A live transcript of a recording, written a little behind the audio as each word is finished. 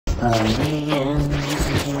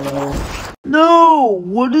No!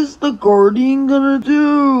 What is the Guardian gonna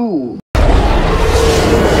do?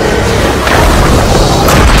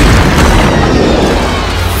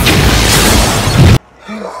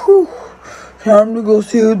 Whew. Time to go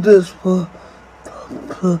see what this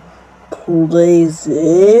place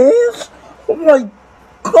is. Oh my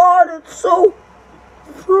god, it's so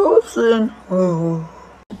frozen. Oh.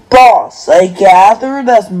 Boss, I gathered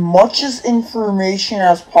as much information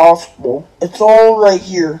as possible. It's all right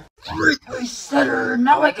here. I said her,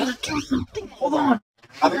 now I gotta do something. Hold on.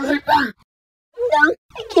 I'll be right back. No,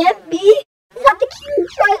 it can't be. Is that the King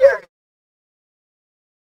Fighter?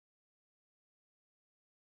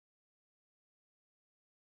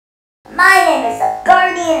 My name is the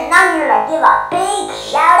Guardian, and I'm here to give a big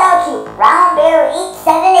shout out to Brown Bear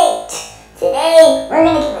 878. Today, we're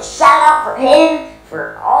gonna give a shout out for him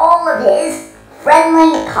for all of his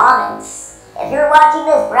friendly comments. If you're watching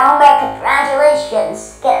this, Brown Bear,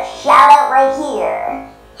 congratulations. Get a shout out right here.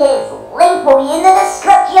 His link will be in the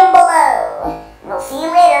description.